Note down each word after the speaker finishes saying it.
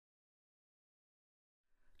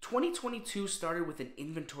2022 started with an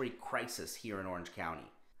inventory crisis here in Orange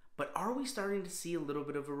County, but are we starting to see a little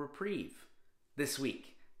bit of a reprieve? This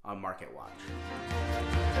week on Market Watch.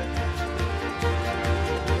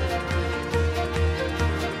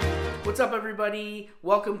 What's up, everybody?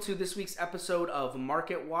 Welcome to this week's episode of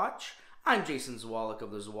Market Watch. I'm Jason Zwolak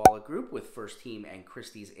of the Zwolak Group with First Team and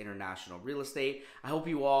Christie's International Real Estate. I hope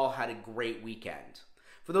you all had a great weekend.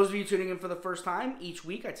 For those of you tuning in for the first time, each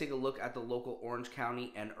week I take a look at the local Orange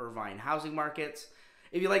County and Irvine housing markets.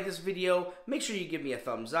 If you like this video, make sure you give me a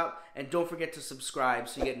thumbs up and don't forget to subscribe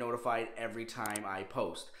so you get notified every time I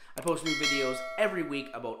post. I post new videos every week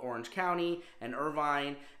about Orange County and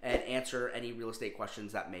Irvine and answer any real estate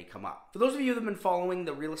questions that may come up. For those of you that have been following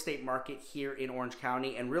the real estate market here in Orange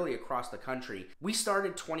County and really across the country, we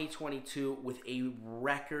started 2022 with a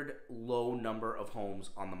record low number of homes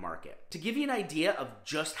on the market. To give you an idea of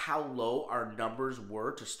just how low our numbers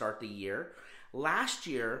were to start the year, last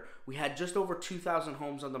year, we had just over 2,000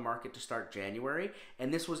 homes on the market to start January,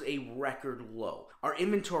 and this was a record low. Our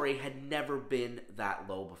inventory had never been that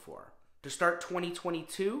low before. To start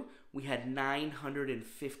 2022, we had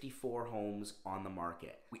 954 homes on the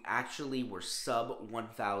market. We actually were sub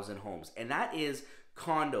 1,000 homes, and that is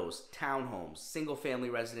condos, townhomes, single-family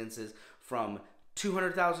residences from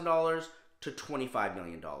 $200,000 to $25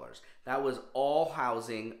 million. That was all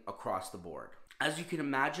housing across the board. As you can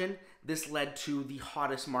imagine, this led to the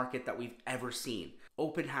hottest market that we've ever seen.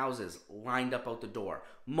 Open houses lined up out the door,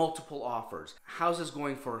 multiple offers, houses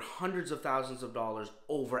going for hundreds of thousands of dollars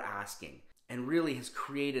over asking, and really has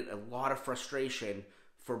created a lot of frustration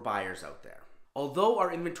for buyers out there. Although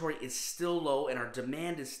our inventory is still low and our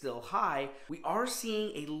demand is still high, we are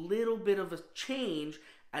seeing a little bit of a change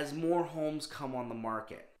as more homes come on the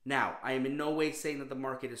market. Now, I am in no way saying that the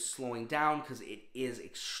market is slowing down because it is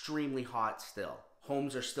extremely hot still.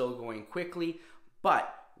 Homes are still going quickly,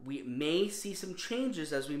 but we may see some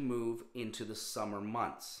changes as we move into the summer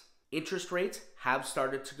months. Interest rates have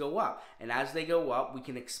started to go up, and as they go up, we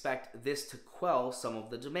can expect this to quell some of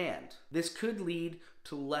the demand. This could lead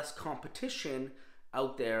to less competition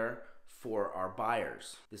out there for our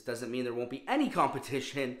buyers. This doesn't mean there won't be any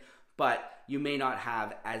competition, but you may not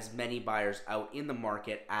have as many buyers out in the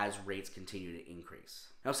market as rates continue to increase.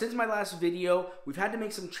 Now, since my last video, we've had to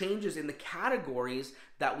make some changes in the categories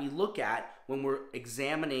that we look at when we're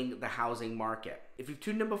examining the housing market. If you've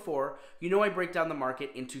tuned in before, you know I break down the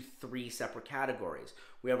market into three separate categories.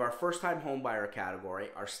 We have our first-time home buyer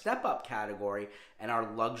category, our step-up category, and our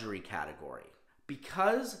luxury category.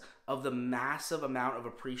 Because of the massive amount of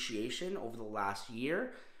appreciation over the last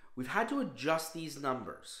year, we've had to adjust these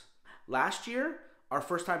numbers. Last year, our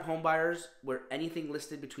first-time home buyers were anything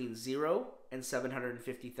listed between 0 and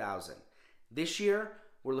 750,000. This year,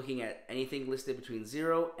 we're looking at anything listed between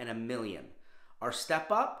 0 and $1 million. Our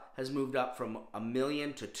step-up has moved up from $1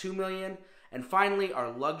 million to $2 million. And finally,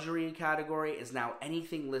 our luxury category is now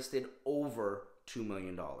anything listed over $2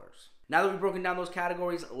 million. Now that we've broken down those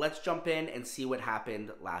categories, let's jump in and see what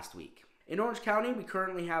happened last week. In Orange County, we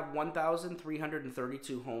currently have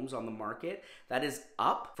 1,332 homes on the market. That is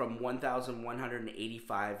up from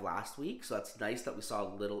 1,185 last week, so that's nice that we saw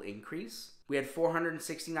a little increase. We had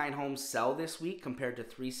 469 homes sell this week compared to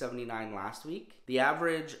 379 last week. The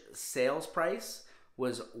average sales price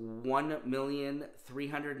was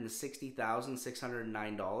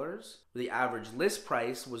 $1,360,609. The average list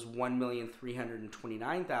price was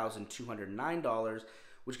 $1,329,209,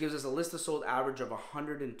 which gives us a list of sold average of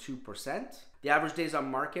 102%. The average days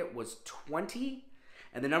on market was 20,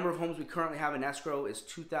 and the number of homes we currently have in escrow is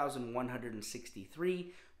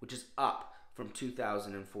 2,163, which is up from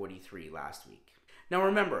 2,043 last week. Now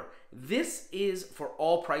remember, this is for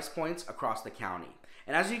all price points across the county.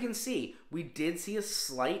 And as you can see, we did see a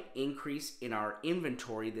slight increase in our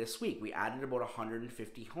inventory this week. We added about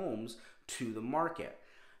 150 homes to the market.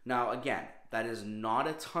 Now again, that is not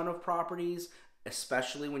a ton of properties,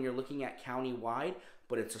 especially when you're looking at county-wide,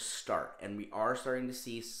 but it's a start, and we are starting to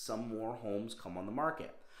see some more homes come on the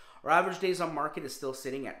market. Our average days on market is still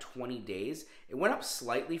sitting at 20 days. It went up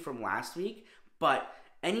slightly from last week, but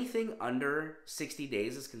anything under 60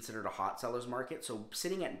 days is considered a hot seller's market, so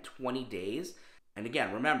sitting at 20 days. And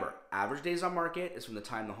again, remember, average days on market is from the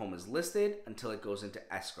time the home is listed until it goes into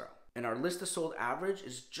escrow. And our list of sold average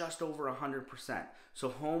is just over 100%. So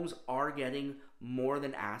homes are getting more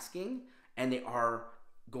than asking, and they are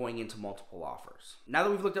going into multiple offers. Now that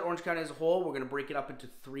we've looked at Orange County as a whole, we're going to break it up into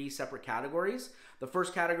three separate categories. The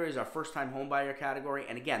first category is our first-time home buyer category,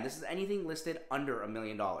 and again, this is anything listed under $1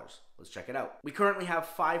 million. Let's check it out. We currently have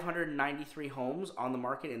 593 homes on the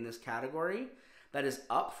market in this category. That is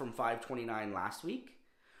up from 529 last week.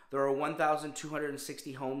 There are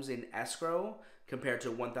 1,260 homes in escrow compared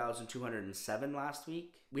to 1,207 last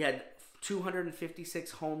week. We had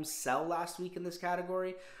 256 homes sell last week in this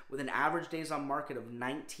category with an average days on market of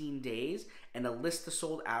 19 days and a list to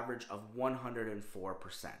sold average of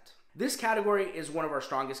 104%. This category is one of our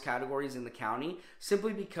strongest categories in the county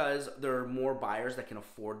simply because there are more buyers that can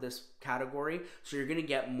afford this category. So you're going to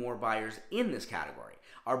get more buyers in this category.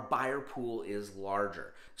 Our buyer pool is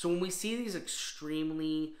larger. So when we see these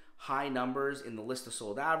extremely high numbers in the list to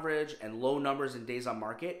sold average and low numbers in days on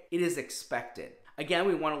market, it is expected. Again,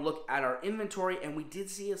 we want to look at our inventory, and we did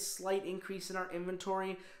see a slight increase in our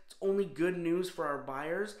inventory. It's only good news for our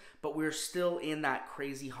buyers, but we're still in that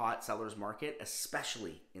crazy hot sellers market,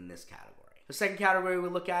 especially in this category. The second category we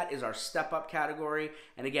look at is our step up category.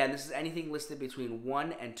 And again, this is anything listed between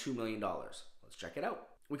 $1 and $2 million. Let's check it out.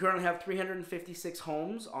 We currently have 356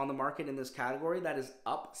 homes on the market in this category. That is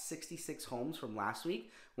up 66 homes from last week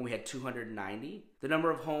when we had 290. The number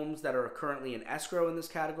of homes that are currently in escrow in this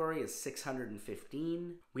category is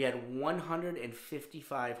 615. We had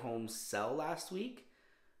 155 homes sell last week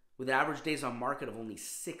with an average days on market of only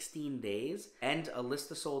 16 days and a list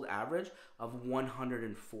to sold average of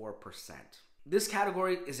 104%. This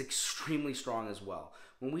category is extremely strong as well.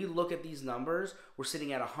 When we look at these numbers, we're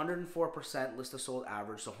sitting at 104% list to sold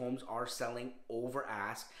average, so homes are selling over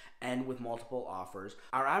ask and with multiple offers.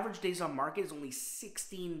 Our average days on market is only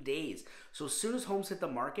 16 days. So as soon as homes hit the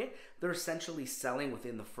market, they're essentially selling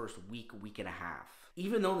within the first week, week and a half.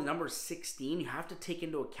 Even though the number is 16, you have to take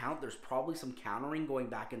into account there's probably some countering going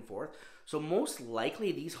back and forth. So most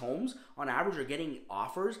likely these homes on average are getting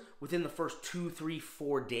offers within the first 2, 3,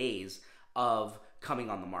 4 days of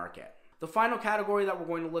coming on the market. The final category that we're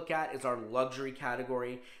going to look at is our luxury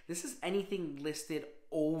category. This is anything listed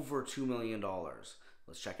over $2 million.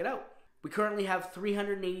 Let's check it out. We currently have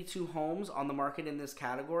 382 homes on the market in this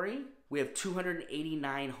category. We have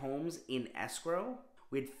 289 homes in escrow.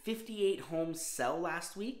 We had 58 homes sell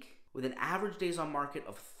last week with an average days on market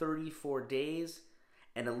of 34 days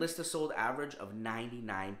and a list to sold average of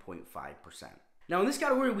 99.5%. Now in this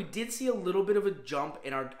category, we did see a little bit of a jump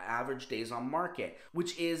in our average days on market,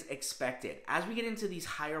 which is expected. As we get into these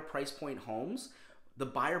higher price point homes, the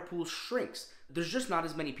buyer pool shrinks. There's just not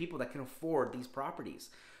as many people that can afford these properties.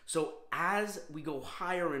 So as we go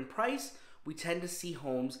higher in price, we tend to see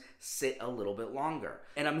homes sit a little bit longer.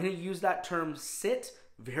 And I'm going to use that term sit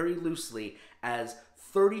very loosely, as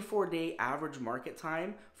 34-day average market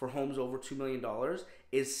time for homes over $2 million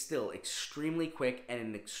is still extremely quick and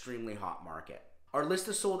an extremely hot market. Our list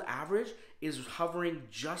to sold average is hovering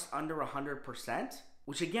just under 100%,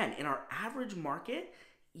 which again, in our average market,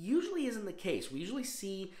 usually isn't the case. We usually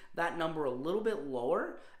see that number a little bit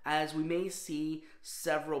lower, as we may see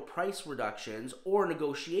several price reductions or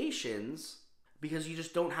negotiations because you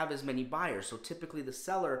just don't have as many buyers. So typically the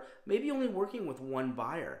seller may be only working with one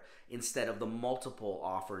buyer instead of the multiple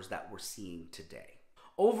offers that we're seeing today.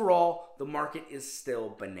 Overall, the market is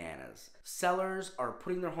still bananas. Sellers are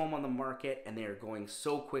putting their home on the market and they are going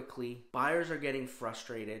so quickly. Buyers are getting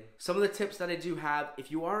frustrated. Some of the tips that I do have: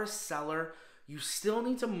 if you are a seller, you still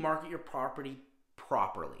need to market your property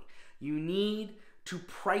properly. You need to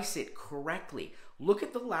price it correctly. Look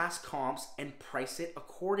at the last comps and price it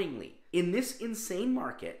accordingly. In this insane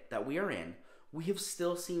market that we are in, we have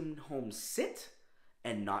still seen homes sit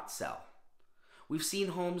and not sell. We've seen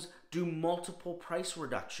homes do multiple price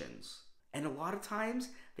reductions, and a lot of times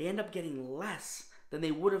they end up getting less than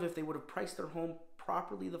they would have if they would have priced their home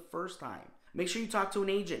properly the first time. Make sure you talk to an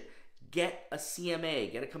agent. Get a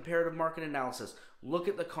CMA, get a comparative market analysis, look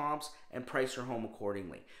at the comps and price your home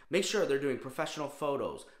accordingly. Make sure they're doing professional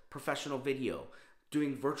photos, professional video,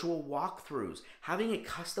 doing virtual walkthroughs, having a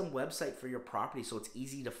custom website for your property so it's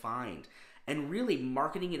easy to find, and really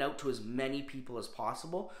marketing it out to as many people as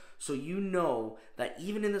possible so you know that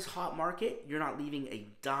even in this hot market, you're not leaving a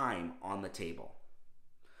dime on the table.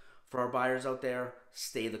 For our buyers out there,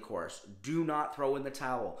 stay the course. Do not throw in the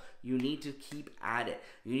towel. You need to keep at it.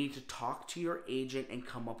 You need to talk to your agent and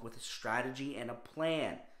come up with a strategy and a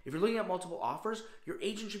plan. If you're looking at multiple offers, your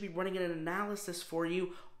agent should be running an analysis for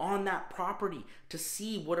you on that property to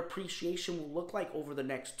see what appreciation will look like over the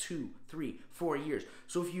next 2, 3, 4 years.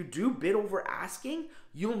 So if you do bid over asking,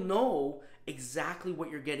 you'll know exactly what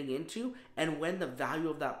you're getting into and when the value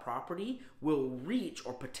of that property will reach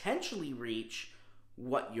or potentially reach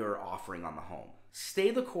what you're offering on the home. Stay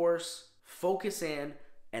the course, focus in,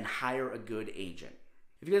 and hire a good agent.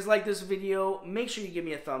 If you guys like this video, make sure you give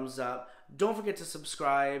me a thumbs up. Don't forget to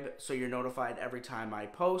subscribe so you're notified every time I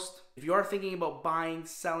post. If you are thinking about buying,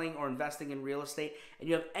 selling, or investing in real estate and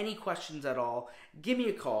you have any questions at all, give me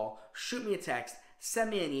a call, shoot me a text,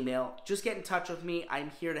 send me an email. Just get in touch with me.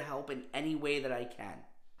 I'm here to help in any way that I can.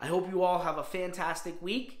 I hope you all have a fantastic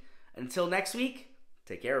week. Until next week,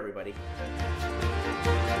 take care, everybody.